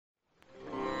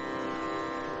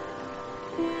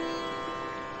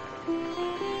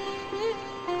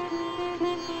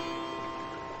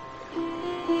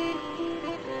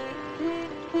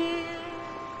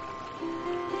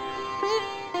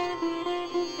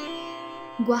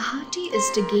Guwahati is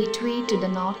the gateway to the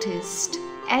northeast,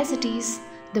 as it is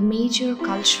the major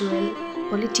cultural,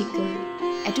 political,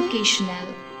 educational,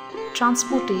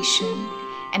 transportation,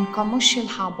 and commercial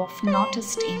hub of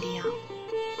northeast India.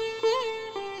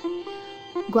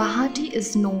 Guwahati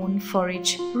is known for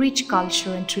its rich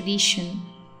culture and tradition,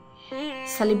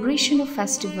 celebration of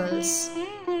festivals,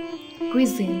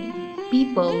 cuisine,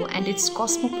 people, and its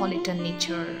cosmopolitan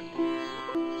nature.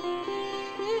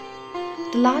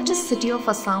 The largest city of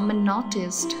Assam in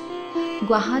northeast,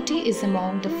 Guwahati is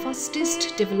among the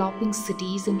fastest developing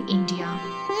cities in India.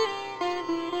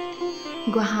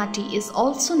 Guwahati is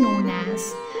also known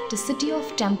as the City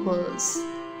of Temples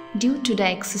due to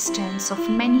the existence of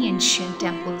many ancient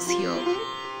temples here.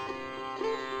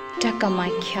 The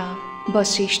Kamakhya,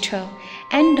 Vasishtha,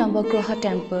 and Navagraha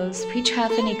temples, which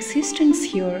have an existence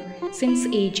here since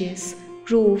ages,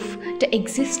 prove the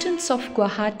existence of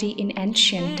Guwahati in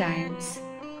ancient times.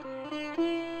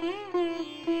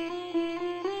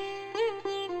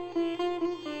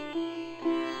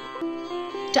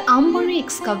 The Ambari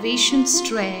excavations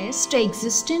trace the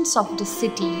existence of the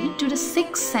city to the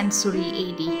 6th century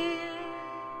AD.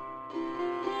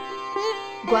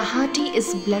 Guwahati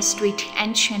is blessed with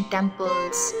ancient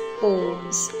temples,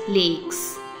 ponds,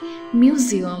 lakes,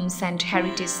 museums, and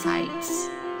heritage sites.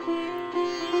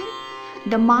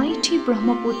 The mighty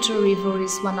Brahmaputra river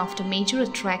is one of the major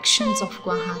attractions of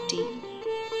Guwahati.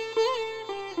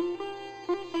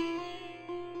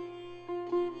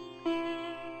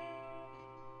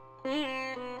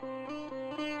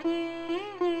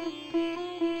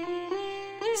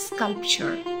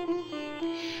 Sculpture,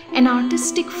 an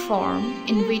artistic form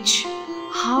in which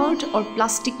hard or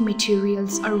plastic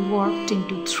materials are worked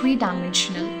into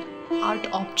three-dimensional art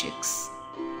objects.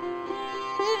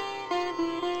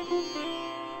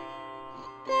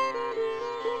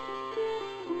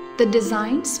 The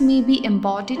designs may be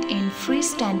embodied in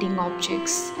freestanding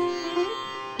objects,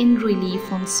 in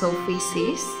relief on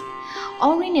surfaces,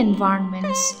 or in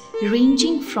environments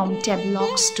ranging from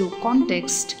tableaus to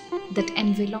context that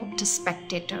envelop the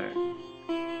spectator.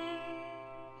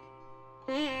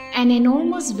 An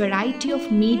enormous variety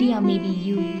of media may be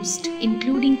used,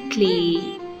 including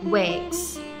clay,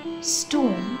 wax,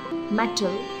 stone,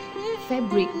 metal,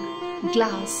 fabric,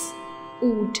 glass,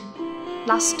 wood,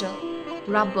 plaster,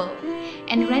 rubber,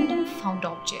 and random found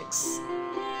objects.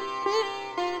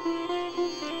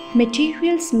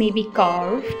 Materials may be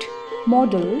carved,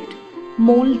 modeled,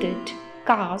 molded,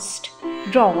 cast,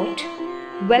 wrought,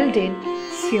 welded,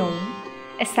 sewn,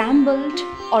 assembled,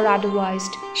 or otherwise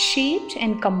shaped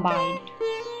and combined.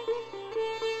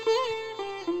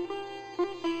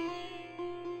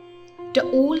 The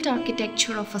old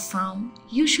architecture of Assam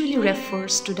usually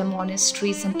refers to the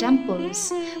monasteries and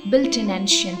temples built in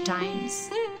ancient times.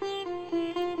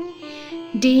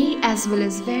 They, as well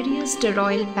as various the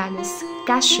royal palace,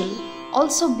 castle,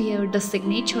 also bear the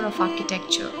signature of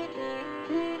architecture.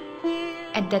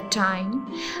 At that time,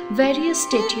 various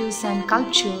statues and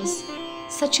sculptures,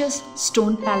 such as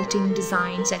stone pelting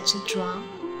designs, etc.,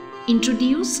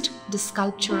 introduced the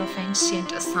sculpture of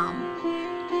ancient Assam.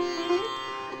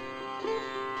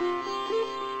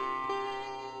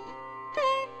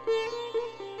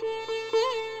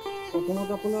 প্ৰথমত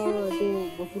আপোনাৰ এইটো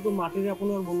বস্তুটো মাটিৰে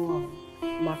আপোনাৰ বনোৱা হয়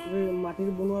মাটিৰ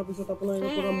বনোৱাৰ পিছত আপোনাৰ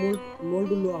এৰ পৰা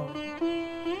মোল্ড লোৱা হয়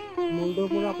মোল্ডৰ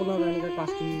পৰা আপোনাৰ এনেকা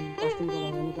কাস্টিং কৰা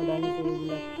হয় এনেকা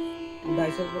ডাইনোসৰবিলাক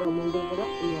ডাইচৰ পৰা মোল্ডৰ পৰা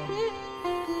লোৱা হয়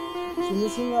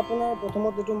ফিনিশিং আপোনাৰ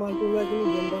প্ৰথমত এইটো মালটো ওলাই কিনি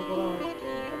জেন্ডাৰ কৰা হয়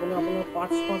আপোনাৰ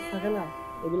পাৰ্টছ থাকে না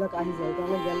এইবিলাক আহি যায়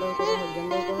কাৰণে জেন্ডাৰ কৰা হয়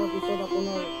জেন্ডাৰ কৰাৰ পিছত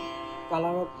আপোনাৰ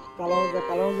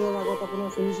কালাৰৰ আগত আপোনাৰ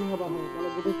ফিনিশিং হ'ব হয় মানে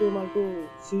গোটেইটো মালটো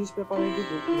সিৰিজ পেপাৰে দি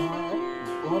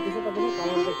হোৱাৰ পিছত আপোনাৰ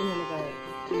কালাৰ দেখি এনেকা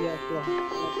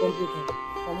কমপ্লিট হয়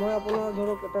সময় আপোনাৰ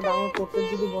ধৰক এটা ডাঙৰ পোৰ্ট্ৰেট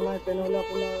যদি বনায় তেনেহ'লে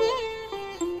আপোনাৰ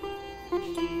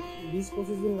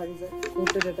 20-25 দিন লাগি যায়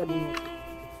পোৰ্ট্ৰেট এটা বনোৱা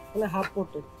মানে হাফ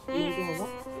পোৰ্ট্ৰেট এইটো হ'ব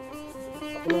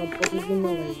আপোনাৰ 25 দিন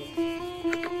মান লাগি যায়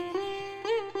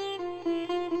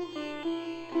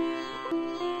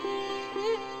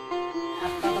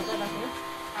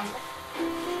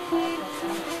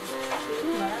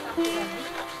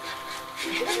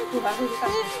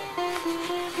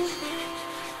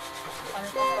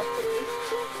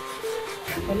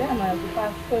Boleh amal kita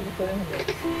kau betul ni.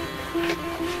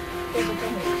 Kau betul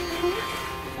ni.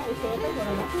 Itu apa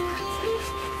orang?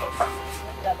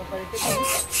 Dah betul itu.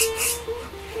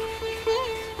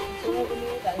 Kalau ini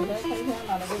dah dah saya nak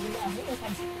lalu ini ambil tu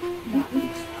kan.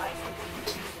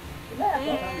 Sudah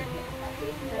apa?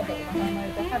 Ada mana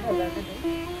kita ada lagi tu.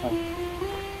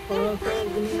 Kalau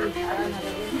ini ada nak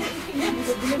lalu ini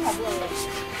boleh habis.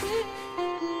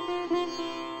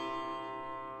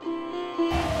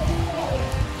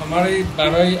 আমার এই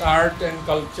বারোই art and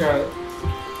culture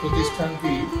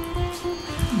প্রতিষ্ঠানটি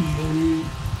মূল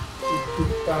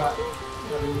উদ্যোক্তা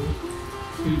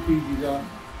শিল্পী যিজন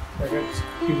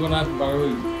শিবনাথ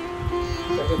বারোই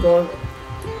তেখেতৰ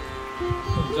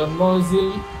জন্ম হৈছিল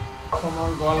অসমৰ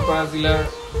গোৱালপাৰা জিলাৰ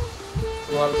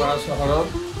গোৱালপাৰা চহৰত।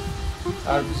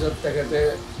 তাৰপিছত তেখেতে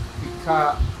শিক্ষা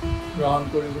গ্ৰহণ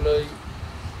কৰিবলৈ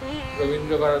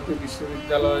ৰবীন্দ্ৰ ভাৰতী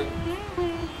বিশ্ববিদ্যালয়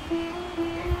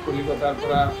কলিকতাৰ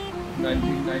পৰা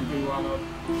 1991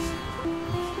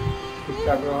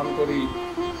 শিক্ষা গ্ৰহণ কৰি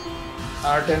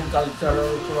আৰ্ট এণ্ড কালচাৰৰ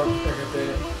ওপৰত তেখেতে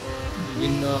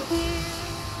বিভিন্ন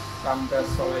কাম কাজ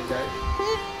চলাই যায়।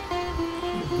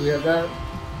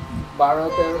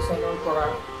 2012-13 চনৰ পৰা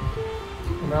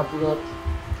সোণাপুৰত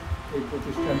এই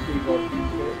প্ৰতিষ্ঠানটি গঢ়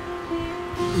দিছে।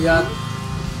 ইয়াত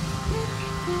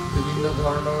বিভিন্ন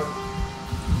ধৰণৰ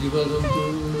জীৱ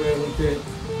জন্তুৰে সৈতে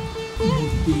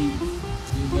মূৰ্তি,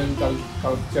 হিউমেন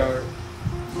কালচাৰ,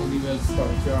 এনিমেল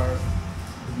স্কাল্পচাৰ,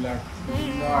 এইবিলাক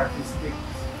বিভিন্ন আৰ্টিষ্টিক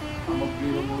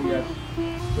সামগ্ৰীসমূহ ইয়াত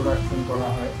প্ৰডাকশ্যন কৰা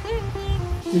হয়।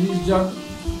 30জন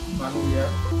মানুহ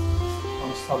ইয়াত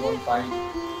সংস্থাপন পাই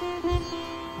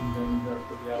নিজৰ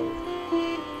পৰিয়াল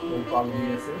পোহপাল দি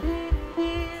আছে।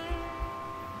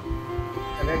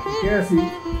 এনে ঠিকে আছিল।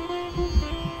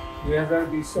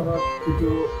 2020 চনত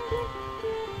যিটো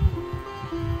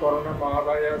কৰোনা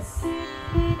মহাভাইৰাছ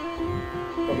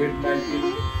COVID-19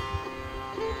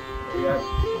 ইয়াত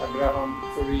আগ্ৰাসন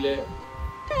কৰিলে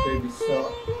গোটেই বিশ্ব,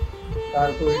 তাৰ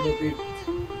পৰিণতিত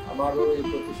আমাৰো এই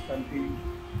প্ৰতিষ্ঠানটি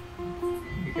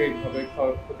বিশেষভাৱে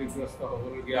ক্ষতিগ্ৰস্ত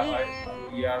হ'বলগীয়া হয়। আৰু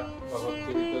ইয়াৰ লগত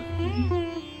জড়িত যিখিনি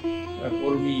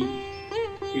কৰ্মী,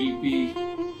 শিল্পী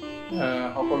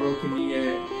সকলোখিনিয়ে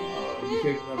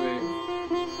বিশেষভাৱে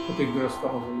ক্ষতিগ্ৰস্ত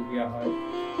হ'বলগীয়া হয়।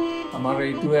 আমাৰ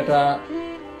এইটো এটা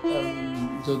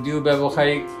যদিও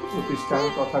ব্যৱসায়িক প্ৰতিষ্ঠান,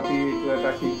 তথাপি এইটো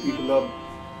এটা শিল্পীসুলভ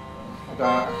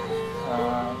এটা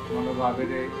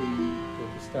মনোভাৱেৰে এই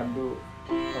প্ৰতিষ্ঠানটো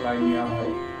চলাই নিয়া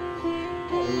হয়।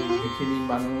 আৰু যিখিনি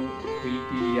মানুহ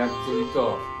শিল্পী ইয়াত জড়িত,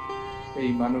 এই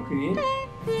মানুহখিনি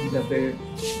যাতে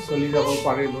চলি যাব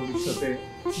পাৰে, ভৱিষ্যতে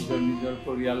নিজৰ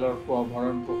পৰিয়ালৰ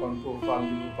ভৰণ পোষণ পোহপাল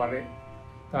দিব পাৰে,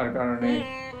 তাৰ কাৰণে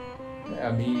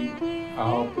আমি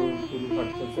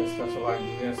পুৰুষাৰ্থ চেষ্টা চলাই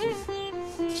গৈ আছোঁ।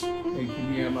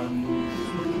 এইখিনিয়ে আমাৰ মূল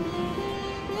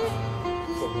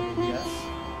ক'বলগীয়া।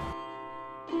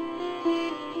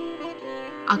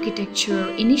 Architecture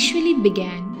initially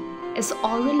began as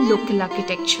oral local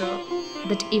architecture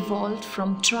that evolved from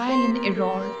trial and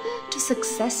error to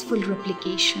successful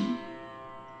replication.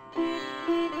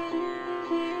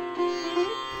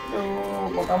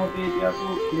 মোটামুটি এতিয়াতো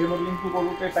ক্লে মডেলিংটো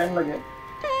কৰোঁতে টাইম লাগে।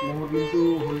 ক্লে মডেলিংটো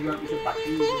হৈ যোৱাৰ পিছত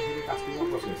বাকী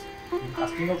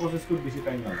কাষ্টিঙৰ প্ৰচেছটোত বেছি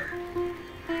টাইম নালাগে।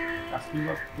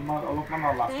 কাষ্টিঙত তোমাৰ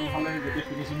অলপমান লাষ্টৰ ফালে যেতিয়া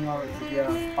ফিনিচিঙৰ যেতিয়া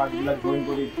পাৰ্টবিলাক জইন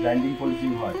কৰি গ্ৰাইণ্ডিং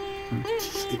পলিচিং হয়,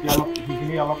 তেতিয়া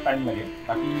সেইখিনি অলপ টাইম লাগে।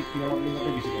 বাকী ক্লে মডেলিঙতে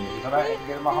বেছি টাইম লাগে। ধৰা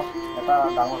 1-1.5 মাহত এটা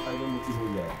ডাঙৰ চাইজৰ মূৰ্তি হৈ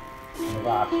যায়,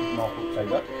 এনেকুৱা 8 ফুট 9 ফুট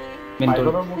চাইজত।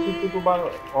 ফাইবাৰৰ মূৰ্তিটো তোমাৰ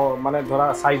মানে ধৰা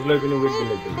চাইজ লৈ পিনি ৱেইট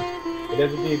বেলেগ বেলেগ। এতিয়া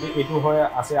যদি এইটো হয়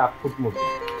আছে 8 ফুট মূৰ্তি,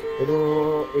 এইটো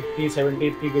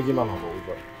 80-70 কেজিমান হ'ব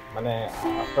ওজন, মানে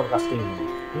আফটাৰ কাষ্টিং।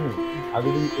 আৰু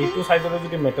যদি এইটো চাইজৰে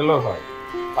যদি মেটেলৰ হয়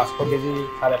 500 কেজি,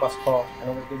 550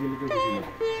 এনেকুৱা কেজিলৈকে গুচি যাব।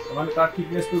 মানে তাৰ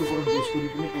থিকনেছটোৰ ওপৰত বেছ কৰি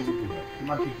পিনি কেজিটো হয়,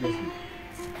 কিমান থিকনেছ দিয়ে।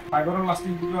 ফাইবাৰৰ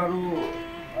লাষ্টিংটো আৰু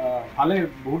ভালে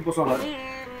বহুত বছৰ হয়।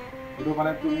 সেইটো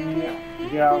মানে তুমি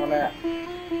এতিয়া মানে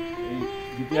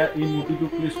যেতিয়া এই মূৰ্তিটো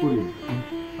প্লেচ কৰিম,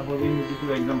 তাৰপৰ এই মূৰ্তিটোৰ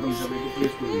এক্সাম্পল হিচাপে এইটো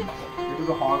প্লেচ কৰিম,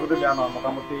 এইটোতো সহজতে বেয়া নহয়,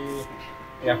 মোটামুটি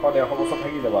 100-150 বছৰ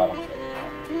থাকি যাব আৰামছে।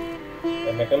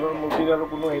 মেটেলৰ মূৰ্তিৰ আৰু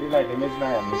কোনো হেৰি নাই, ডেমেজ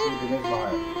নাই, ডেমেজ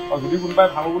নহয়। আৰু যদি কোনোবাই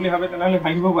ভাঙো বুলি ভাবে তেনেহ'লে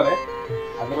ভাঙিব পাৰে,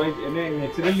 আদাৰৱাইজ এনেই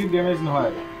নেচাৰেলি ডেমেজ নহয়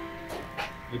আৰু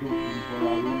এইটো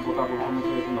বতাহ বৰষুণতো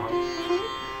একো নহয়।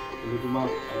 এইটো তোমাৰ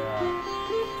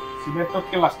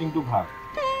চিমেণ্টতকৈ লাষ্টিংটো ভাল।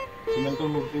 চিমেণ্টৰ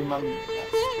মূৰ্তি ইমান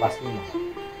লাষ্টিং নহয়,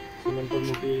 চিমেণ্টৰ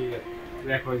মূৰ্তি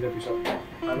ক্ৰেক হৈ যায় পিছত।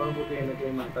 ফাইবাৰৰ মূৰ্তি এনেকৈ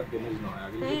ইমান তাত ডেমেজ নহয়,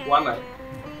 আজিলৈকে পোৱা নাই।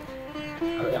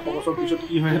 আৰু 100 বছৰ পিছত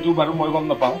কি হয় সেইটো বাৰু মই গম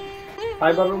নাপাওঁ।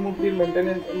 ফাইবাৰৰ মূৰ্তিৰ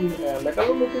মেইনটেনেঞ্চ,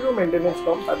 মেটালৰ মূৰ্তিৰো মেইনটেনেঞ্চ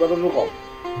কম, ফাইবাৰৰো কম,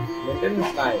 মেইনটেনেঞ্চ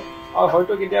নাই। আৰু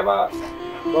হয়তো কেতিয়াবা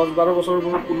 10-12 বছৰৰ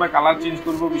মূৰত কোনোবাই কালাৰ চেঞ্জ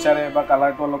কৰিব বিচাৰে বা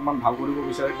কালাৰটো অলপমান ভাল কৰিব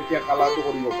বিচাৰে, তেতিয়া কালাৰটো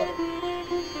কৰিব পাৰে।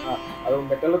 আৰু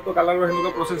মেটেলততো কালাৰৰ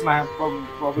সেনেকুৱা প্ৰচেছ নাহে,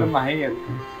 প্ৰব্লেম নাহেই। আৰু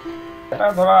এটা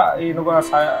ধৰা এই এনেকুৱা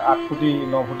 8 ফুটি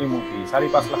 9 ফুটি মূৰ্তি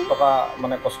 4-5 লাখ টকা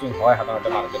মানে কষ্টিং হয় সাধাৰণতে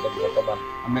মাৰ্কেটত বৰ্তমান।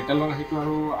 মেটেলৰ সেইটো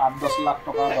আৰু 8-10 লাখ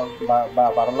টকা বা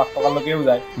 12 লাখ টকালৈকেও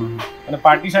যায়। মানে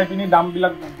পাৰ্টি চাই পিনি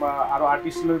দামবিলাক আৰু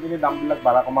আৰ্টিষ্ট লৈ পিনি দামবিলাক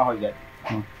বাঢ়া কমা হৈ যায়।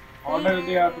 অৰ্ডাৰ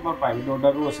এতিয়া তোমাৰ প্ৰাইভেট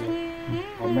অৰ্ডাৰো আছে,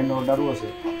 গভৰ্ণমেণ্ট অৰ্ডাৰো আছে।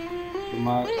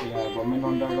 তোমাৰ গভৰ্ণমেণ্ট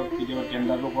আণ্ডাৰত কেতিয়াবা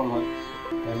টেণ্ডাৰো কল হয়,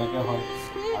 তেনেকৈ হয়।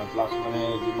 আৰু প্লাছ মানে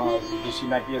যি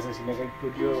চিনাকি আছে চিনাকি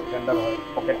থ্ৰুদিও টেণ্ডাৰ হয়,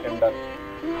 পকেট টেণ্ডাৰ।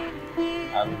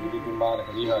 আৰু যদি তোমাৰ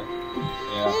হেৰি হয়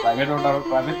প্ৰাইভেট অৰ্ডাৰ হয়,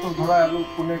 প্ৰাইভেটটো ধৰা আৰু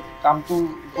কোনে কামটোৰ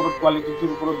ওপৰত কোৱালিটিটোৰ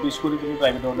ওপৰত বেছ কৰি তুমি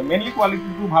প্ৰাইভেট অৰ্ডাৰ, মেইনলি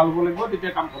কোৱালিটিটো ভাল হ'ব লাগিব,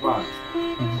 তেতিয়া কাম কৰা হয়।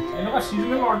 এনেকুৱা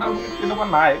ছিজনেল অৰ্ডাৰ বুলি তেনেকুৱা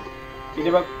নাই,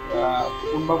 কেতিয়াবা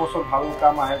কোনোবা বছৰ ভাল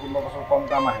কাম আহে, কোনোবা বছৰ কম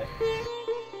কাম आए।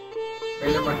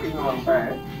 पहले मट्टी में बनता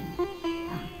है,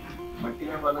 मट्टी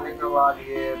में बनने के बाद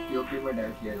ये पीओपी में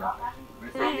डाल किया जाता है।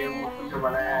 वैसे ये मूर्ति जो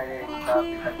बनाया है इनका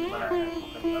पिताजी बनाया है,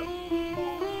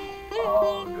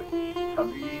 और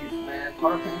अभी इसमें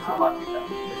थोड़ा फिनिशिंग बाकी था,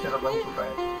 बेचारा बन चुका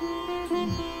है।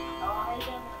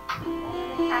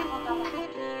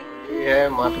 ये है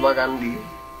महात्मा गांधी,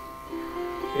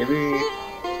 ये भी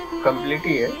कंप्लीट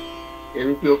ही है, ये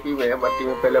भी पीओपी में है, मट्टी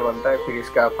में पहले बनता है, फिर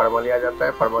इसका फरमा लिया जाता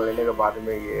है, फरमा लेने के बाद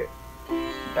में ये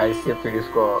डाइस से फिर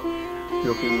इसको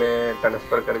पीओपी में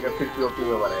ट्रांसफर करके फिर पीओपी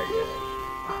में बनाया गया है।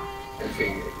 ऐसे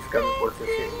ही है, इसका भी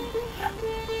प्रोसेस है।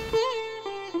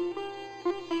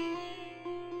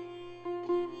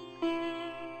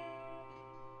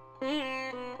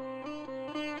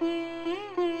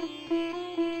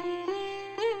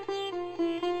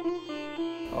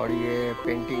 और ये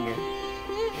पेंटिंग है,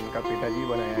 इनका पिताजी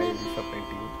बनाया है, ये सब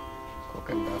painting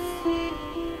कोकनदास।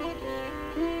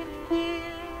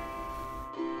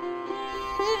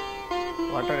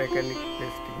 Water acrylic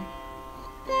pasting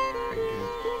painting.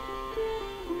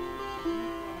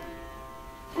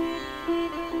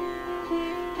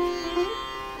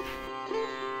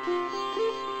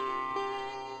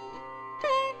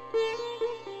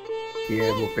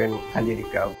 ये भूपेन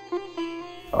हाजरिका,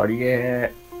 और ये है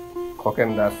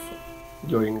कोकनदास,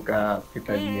 जो इनका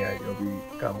पिताजी है, जो भी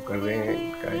काम कर रहे हैं,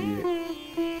 इनका ये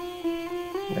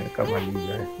लड़का भाली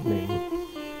जो है नहीं,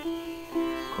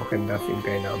 कोकनदास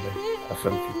इनका ही नाम है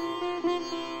असम की।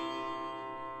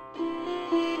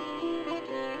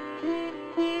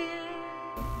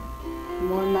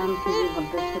 मोर नाम श्री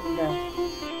भद्र दास,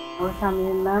 मोर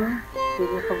स्वामीर नाम श्री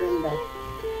खगेन दास।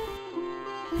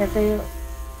 সিহঁতে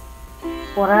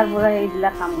পঢ়াৰ পৰা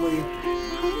এইবিলাক কাম কৰি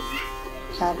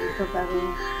তাৰপিছত আৰু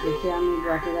যেতিয়া আমি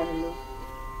গুৱাহাটীত আহিলোঁ,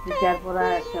 তেতিয়াৰ পৰা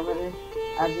একেবাৰে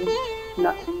আজি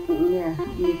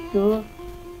মৃত্যু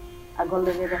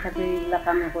আগলৈকে তেখেতে এইবিলাক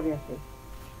কামে কৰি আছে।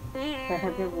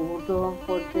 তেখেতে বহুতো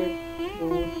পৰ্ট্ৰেট,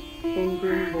 বহুত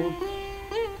পেইণ্টিং, বহুত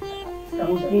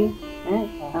মূৰ্তি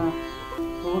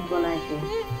বহুত বনাইছে।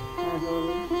 আৰু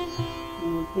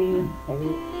মূৰ্তি হেৰি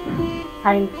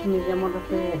সায়েন্স মিউজিয়ামত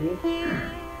আছে, হেৰি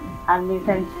আৰ্মি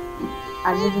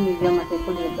মিউজিয়াম আছে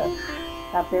কলিকতাত,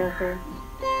 তাতে আছে।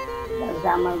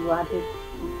 আমাৰ গুৱাহাটীত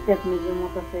ষ্টেট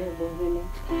মিউজিয়ামত আছে, বহুখিনি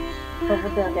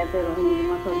চবতে ইয়াতে ৰোহিণী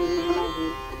চৌধুৰী বনাইছে,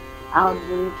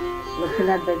 আহতগুৰিত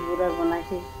লক্ষ্মীনাথ বেজবৰুৱাই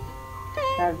বনাইছে।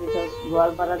 তাৰপিছত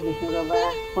গোৱালপাৰাত বিষ্ণুৰাভা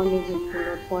সৈনিক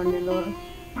স্কুলত কৰ্ণিলৰ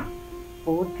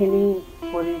বহুতখিনি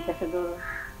কৰি তেখেতৰ,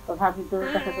 তথাপিতো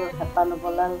তেখেতৰ হেঁপাহ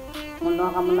নপলাল, মনৰ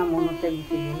কামনা মনতে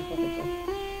গুচি গ'ল তেখেতৰ।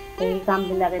 সেই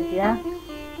কামবিলাক এতিয়া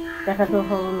তেখেতৰ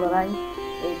সৰু ল'ৰাই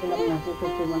এইবিলাক নাচি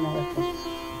চচি বনাই আছে।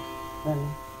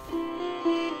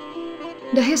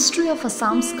 The history of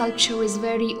Assam sculpture is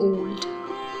very old.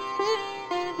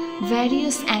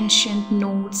 Various ancient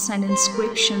notes and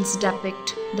inscriptions depict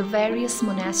the various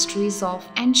monasteries of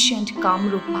ancient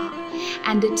Kamrupa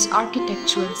and its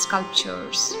architectural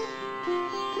sculptures.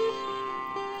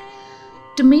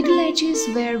 The Middle Ages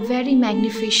were very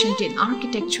magnificent in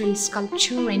architectural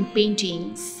sculpture and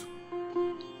paintings.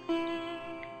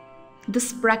 This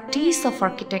practice of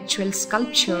architectural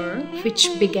sculpture, which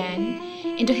began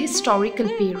in the historical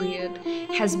period,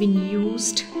 has been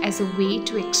used as a way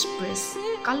to express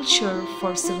culture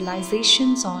for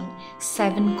civilizations on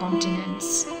 7 continents.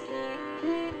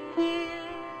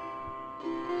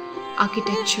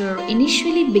 Architecture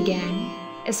initially began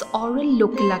as oral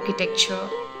local architecture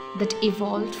that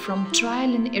evolved from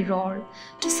trial and error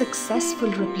to successful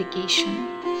replication.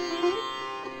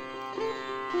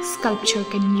 Sculpture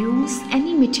can use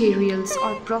any materials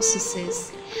or processes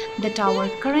that our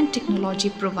current technology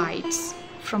provides,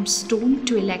 from stone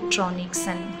to electronics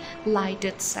and light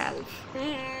itself.